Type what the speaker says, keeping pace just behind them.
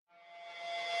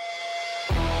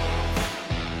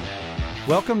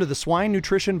Welcome to the Swine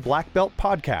Nutrition Black Belt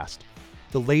Podcast,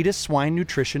 the latest swine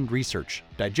nutrition research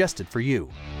digested for you.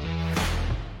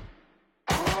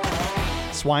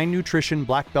 Swine Nutrition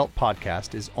Black Belt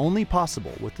Podcast is only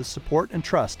possible with the support and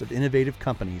trust of innovative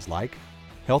companies like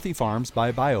Healthy Farms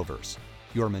by Bioverse,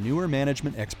 your manure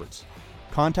management experts.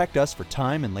 Contact us for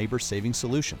time and labor-saving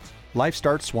solutions.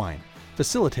 LifeStart Swine,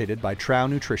 facilitated by Trow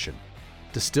Nutrition.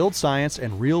 Distilled science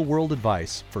and real-world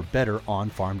advice for better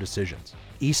on-farm decisions.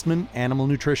 Eastman Animal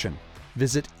Nutrition.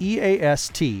 Visit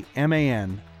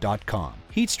eastman.com.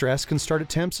 Heat stress can start at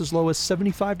temps as low as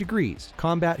 75 degrees.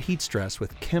 Combat heat stress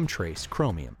with Chemtrace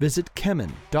Chromium. Visit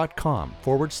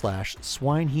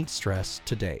chemin.com/swine heat stress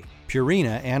today.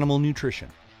 Purina Animal Nutrition,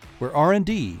 where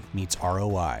R&D meets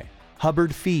ROI.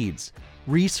 Hubbard Feeds,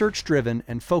 research-driven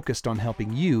and focused on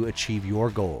helping you achieve your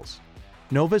goals.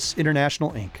 Novus International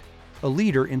Inc., a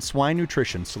leader in swine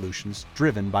nutrition solutions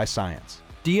driven by science.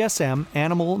 DSM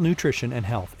Animal Nutrition and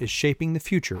Health is shaping the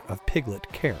future of piglet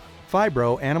care.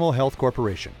 Phibro Animal Health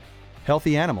Corporation.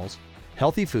 Healthy animals,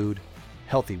 healthy food,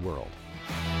 healthy world.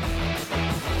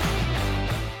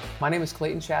 My name is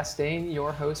Clayton Chastain,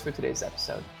 your host for today's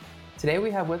episode. Today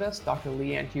we have with us Dr.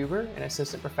 Leanne Huber, an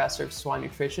assistant professor of swine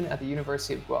nutrition at the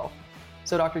University of Guelph.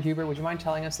 So Dr. Huber, would you mind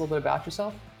telling us a little bit about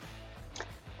yourself?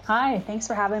 Hi, thanks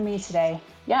for having me today.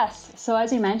 Yes, so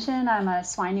as you mentioned, I'm a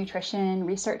swine nutrition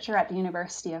researcher at the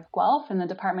University of Guelph in the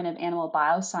Department of Animal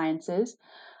Biosciences.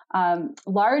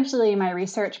 Largely, my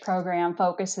research program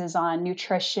focuses on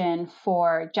nutrition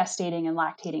for gestating and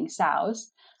lactating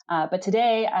sows. But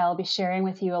today, I'll be sharing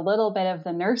with you a little bit of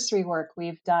the nursery work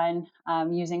we've done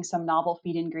using some novel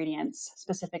feed ingredients,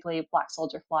 specifically black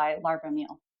soldier fly larva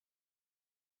meal.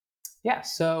 I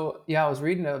was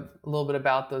reading a little bit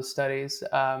about those studies.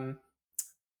 Why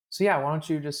don't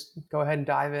you just go ahead and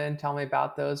dive in, tell me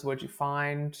about those, what'd you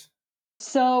find?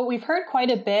 So we've heard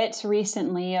quite a bit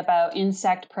recently about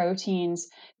insect proteins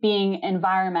being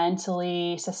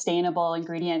environmentally sustainable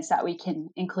ingredients that we can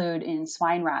include in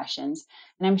swine rations.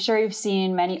 And I'm sure you've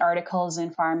seen many articles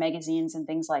in farm magazines and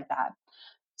things like that.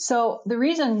 So the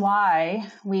reason why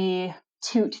we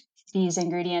toot these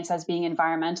ingredients as being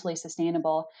environmentally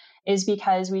sustainable is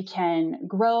because we can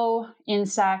grow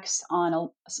insects on a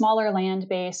smaller land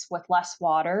base with less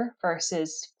water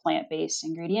versus plant-based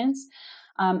ingredients.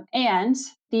 And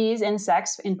these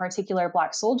insects, in particular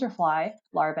black soldier fly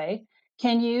larvae,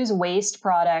 can use waste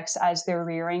products as their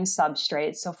rearing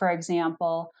substrates. So for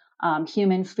example,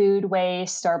 human food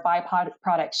waste or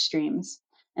byproduct streams.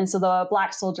 And so the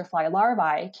black soldier fly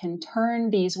larvae can turn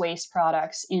these waste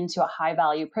products into a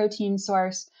high-value protein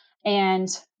source and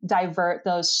divert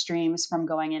those streams from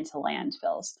going into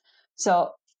landfills.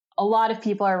 So a lot of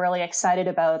people are really excited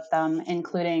about them,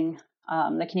 including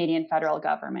the Canadian federal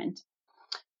government.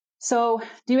 So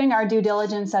doing our due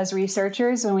diligence as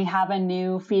researchers, when we have a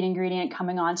new feed ingredient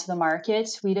coming onto the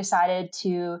market, we decided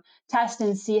to test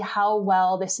and see how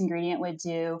well this ingredient would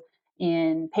do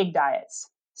in pig diets.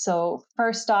 So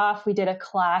first off, we did a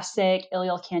classic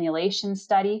ileal cannulation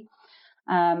study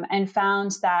and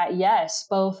found that, yes,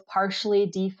 both partially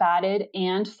defatted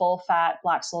and full-fat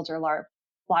black soldier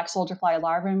fly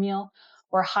larva meal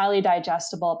were highly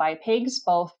digestible by pigs,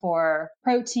 both for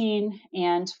protein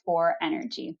and for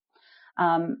energy.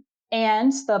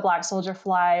 And the black soldier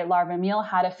fly larva meal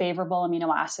had a favorable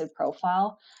amino acid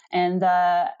profile, and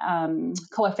the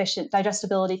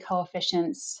digestibility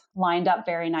coefficients lined up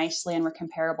very nicely and were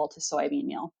comparable to soybean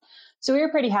meal. So we were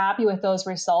pretty happy with those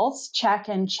results. Check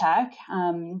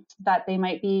that they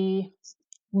might be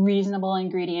reasonable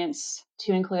ingredients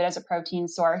to include as a protein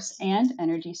source and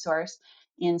energy source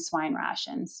in swine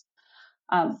rations.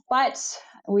 But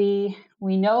we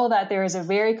know that there is a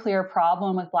very clear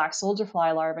problem with black soldier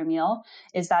fly larva meal,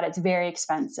 is that it's very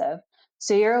expensive.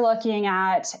 So you're looking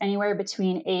at anywhere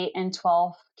between 8 and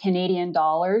 12 Canadian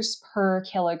dollars per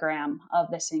kilogram of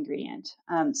this ingredient.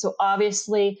 So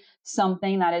obviously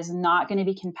something that is not going to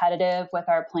be competitive with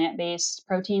our plant-based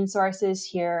protein sources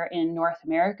here in North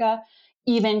America,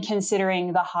 even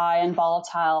considering the high and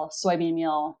volatile soybean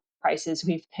meal prices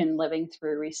we've been living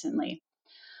through recently.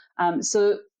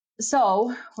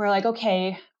 So we're like,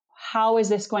 okay, how is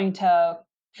this going to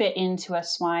fit into a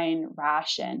swine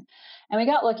ration? And we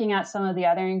got looking at some of the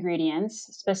other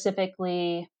ingredients,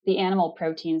 specifically the animal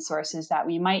protein sources that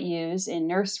we might use in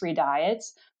nursery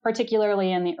diets,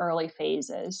 particularly in the early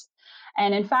phases.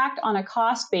 And in fact, on a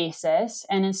cost basis,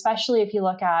 and especially if you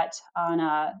look at on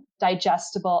a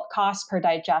cost per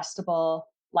digestible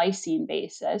lysine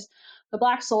basis, the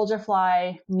black soldier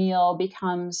fly meal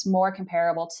becomes more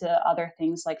comparable to other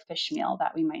things like fish meal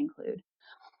that we might include.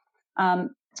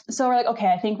 So we're like, okay,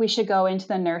 I think we should go into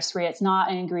the nursery. It's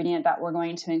not an ingredient that we're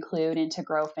going to include into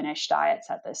grow finish diets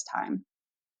at this time.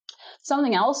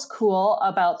 Something else cool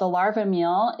about the larva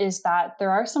meal is that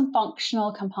there are some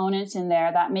functional components in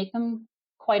there that make them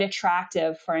quite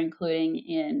attractive for including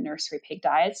in nursery pig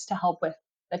diets to help with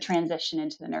the transition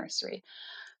into the nursery.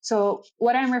 So,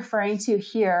 what I'm referring to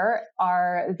here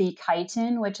are the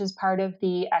chitin, which is part of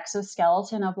the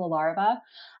exoskeleton of the larva.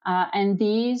 And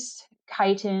these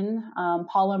chitin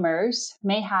polymers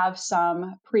may have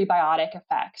some prebiotic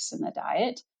effects in the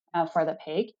diet for the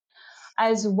pig.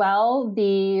 As well,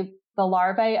 the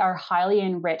larvae are highly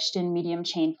enriched in medium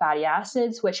chain fatty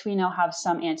acids, which we know have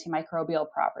some antimicrobial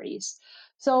properties.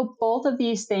 So both of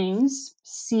these things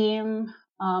seem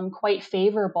quite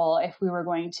favorable if we were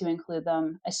going to include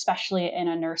them, especially in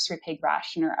a nursery pig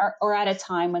ration or at a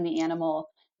time when the animal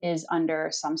is under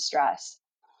some stress.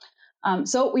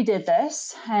 So we did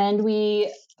this and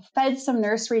we fed some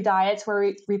nursery diets where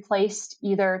we replaced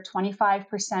either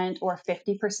 25% or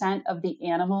 50% of the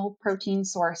animal protein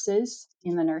sources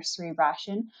in the nursery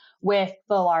ration with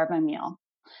the larva meal.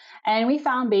 And we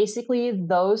found basically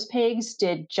those pigs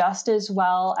did just as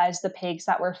well as the pigs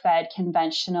that were fed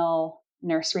conventional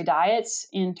nursery diets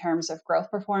in terms of growth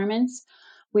performance.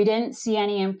 We didn't see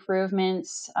any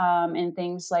improvements in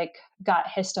things like gut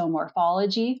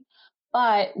histomorphology,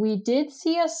 but we did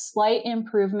see a slight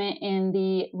improvement in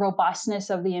the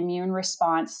robustness of the immune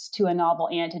response to a novel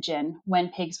antigen when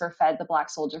pigs were fed the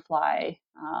black soldier fly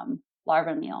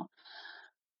larva meal.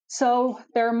 So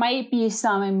there might be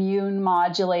some immune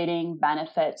modulating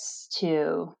benefits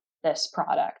to this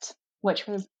product, which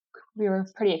we were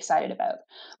pretty excited about.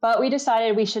 But we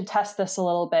decided we should test this a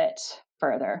little bit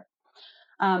further.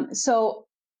 So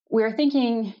we were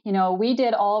thinking, we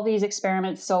did all of these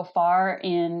experiments so far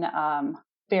in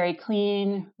very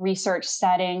clean research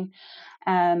setting.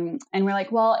 And we're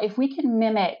like, well, if we can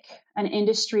mimic an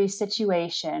industry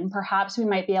situation, perhaps we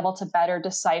might be able to better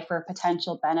decipher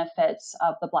potential benefits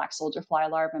of the black soldier fly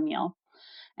larva meal.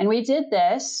 And we did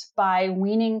this by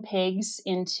weaning pigs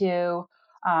into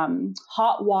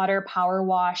hot water power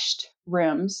washed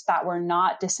rooms that were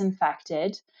not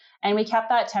disinfected. And we kept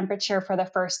that temperature for the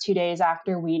first 2 days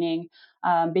after weaning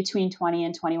between 20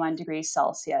 and 21 degrees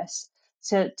Celsius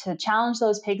to challenge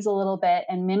those pigs a little bit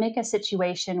and mimic a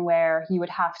situation where you would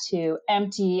have to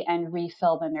empty and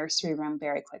refill the nursery room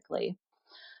very quickly.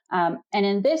 And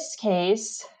in this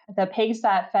case, the pigs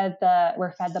that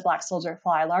were fed the black soldier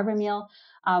fly larva meal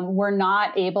were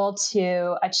not able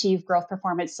to achieve growth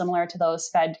performance similar to those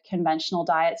fed conventional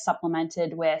diets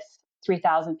supplemented with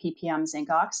 3,000 ppm zinc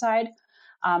oxide.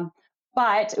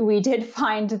 But we did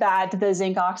find that the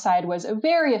zinc oxide was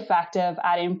very effective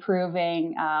at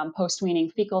improving post-weaning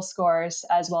fecal scores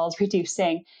as well as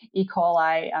reducing E.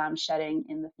 coli shedding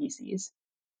in the feces.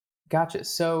 Gotcha.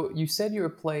 So you said you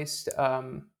replaced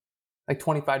like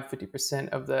 25 to 50%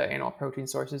 of the animal protein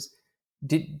sources.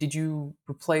 Did you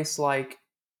replace, like,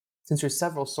 since there's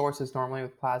several sources normally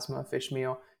with plasma, fish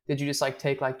meal, did you just like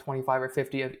take like 25 or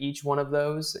 50 of each one of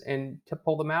those and to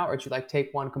pull them out, or did you like take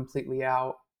one completely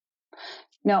out?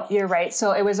 No, you're right.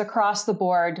 So it was across the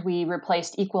board. We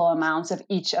replaced equal amounts of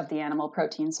each of the animal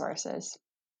protein sources.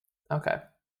 Okay.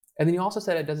 And then you also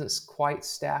said it doesn't quite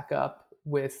stack up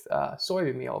with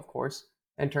soybean meal, of course,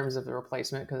 in terms of the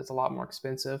replacement because it's a lot more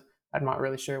expensive. I'm not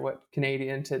really sure what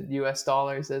Canadian to US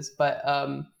dollars is, but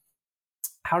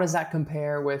how does that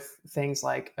compare with things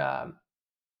like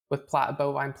with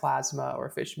bovine plasma or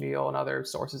fish meal and other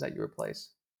sources that you replace?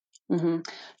 Mm-hmm.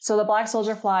 So the black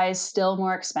soldier fly is still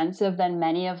more expensive than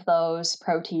many of those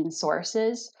protein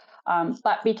sources.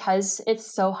 But because it's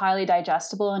so highly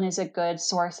digestible and is a good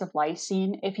source of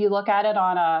lysine, if you look at it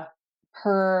on a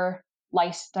per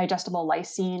digestible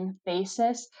lysine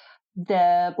basis,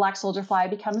 the black soldier fly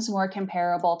becomes more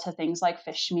comparable to things like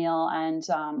fish meal and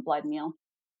blood meal.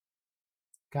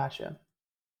 Gotcha.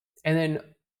 And then,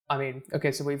 I mean,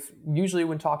 okay, so we've usually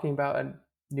when talking about a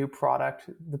new product,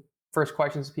 the first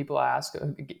questions people ask,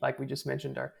 like we just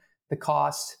mentioned, are the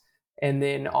cost. And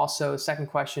then also, second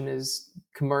question is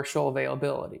commercial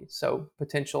availability. So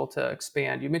potential to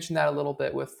expand. You mentioned that a little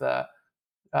bit with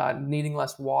needing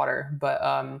less water,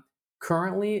 but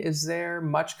currently, is there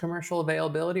much commercial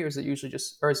availability, or is it usually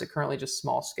just, or is it currently just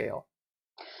small scale?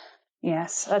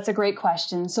 Yes, that's a great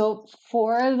question. So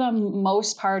for the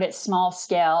most part, it's small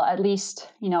scale, at least,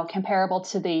 comparable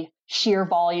to the sheer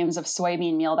volumes of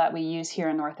soybean meal that we use here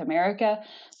in North America.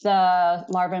 The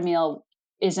larva meal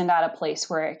isn't at a place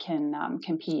where it can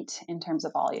compete in terms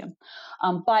of volume.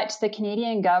 But the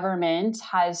Canadian government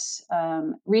has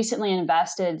recently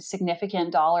invested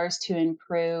significant dollars to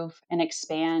improve and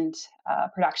expand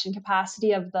production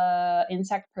capacity of the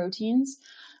insect proteins.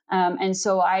 And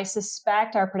so I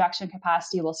suspect our production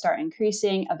capacity will start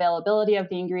increasing, availability of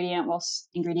the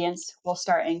ingredients will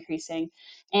start increasing,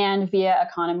 and via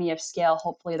economy of scale,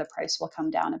 hopefully the price will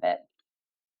come down a bit.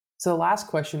 So the last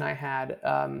question I had,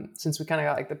 since we kind of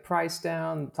got like the price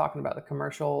down, talking about the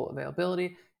commercial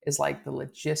availability, is like the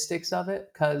logistics of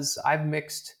it. Because I've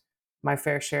mixed my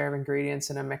fair share of ingredients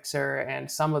in a mixer,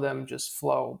 and some of them just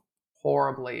flow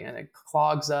horribly, and it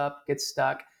clogs up, gets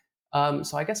stuck.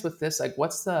 So I guess with this, like,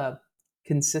 what's the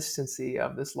consistency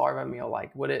of this larva meal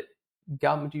like? Would it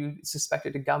gum? Do you suspect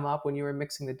it to gum up when you were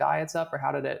mixing the diets up, or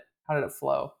how did it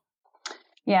flow?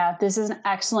 Yeah, this is an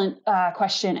excellent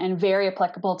question and very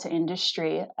applicable to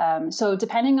industry. So,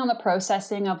 depending on the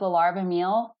processing of the larva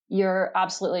meal, you're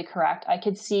absolutely correct. I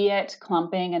could see it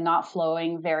clumping and not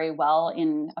flowing very well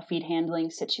in a feed handling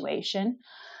situation.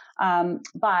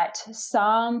 But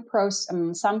some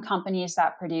companies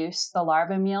that produce the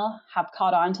larva meal have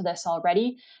caught on to this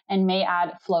already and may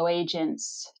add flow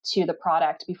agents to the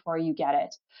product before you get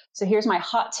it. So here's my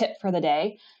hot tip for the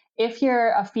day. If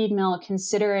you're a feed mill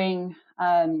considering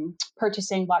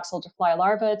purchasing black soldier fly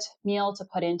larva meal to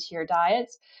put into your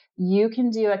diets, you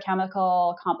can do a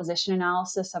chemical composition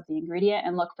analysis of the ingredient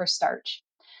and look for starch.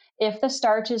 If the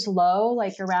starch is low,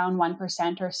 like around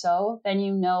 1% or so, then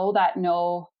you know that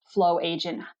no flow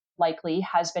agent likely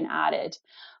has been added.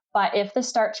 But if the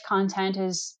starch content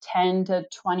is 10 to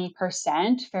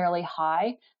 20%, fairly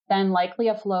high, then likely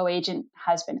a flow agent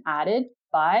has been added.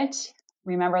 But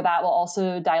remember, that will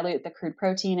also dilute the crude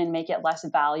protein and make it less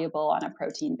valuable on a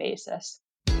protein basis.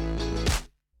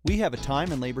 We have a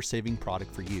time and labor-saving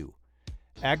product for you.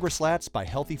 AgriSlats by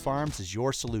Healthy Farms is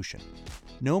your solution.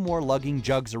 No more lugging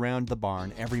jugs around the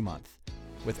barn every month.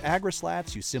 With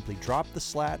AgriSlats, you simply drop the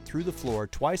slat through the floor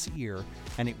twice a year,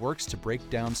 and it works to break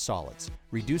down solids,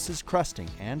 reduces crusting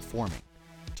and forming.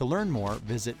 To learn more,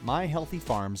 visit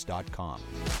myhealthyfarms.com.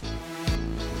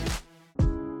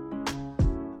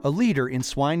 A leader in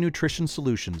swine nutrition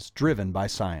solutions driven by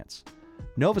science.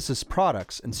 Novus's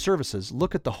products and services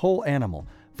look at the whole animal,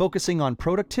 focusing on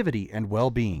productivity and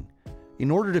well-being,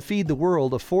 in order to feed the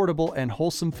world affordable and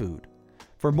wholesome food.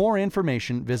 For more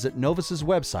information, visit Novus's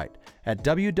website at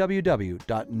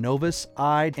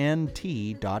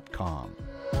www.novusint.com.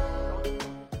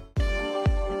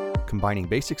 Combining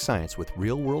basic science with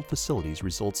real-world facilities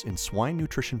results in swine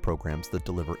nutrition programs that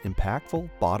deliver impactful,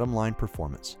 bottom-line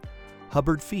performance.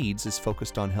 Hubbard Feeds is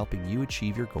focused on helping you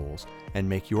achieve your goals and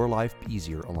make your life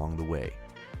easier along the way.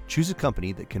 Choose a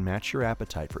company that can match your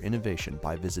appetite for innovation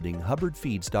by visiting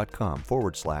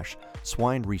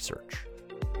hubbardfeeds.com/swine research.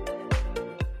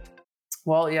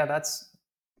 Well, yeah,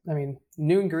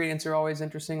 new ingredients are always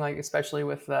interesting, like especially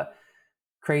with the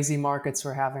crazy markets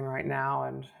we're having right now,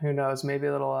 and who knows, maybe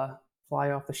it'll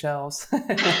fly off the shelves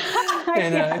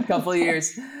in a couple of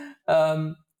years.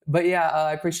 But yeah,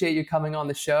 I appreciate you coming on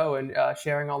the show and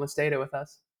sharing all this data with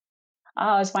us.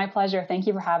 Oh, it's my pleasure. Thank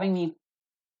you for having me.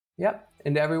 Yep.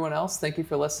 And to everyone else, thank you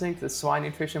for listening to the Swine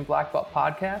Nutrition Black Belt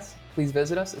podcast. Please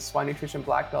visit us at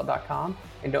swinenutritionblackbelt.com,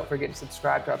 and don't forget to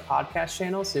subscribe to our podcast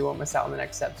channel so you won't miss out on the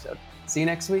next episode. See you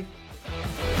next week.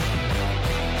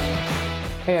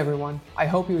 Hey everyone, I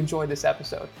hope you enjoyed this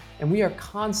episode, and we are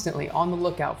constantly on the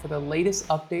lookout for the latest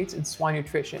updates in swine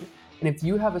nutrition. And if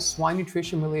you have a swine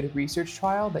nutrition related research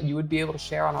trial that you would be able to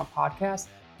share on our podcast,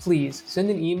 please send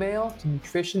an email to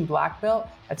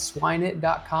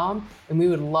nutritionblackbelt@swineit.com, and we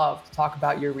would love to talk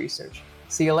about your research.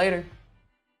 See you later.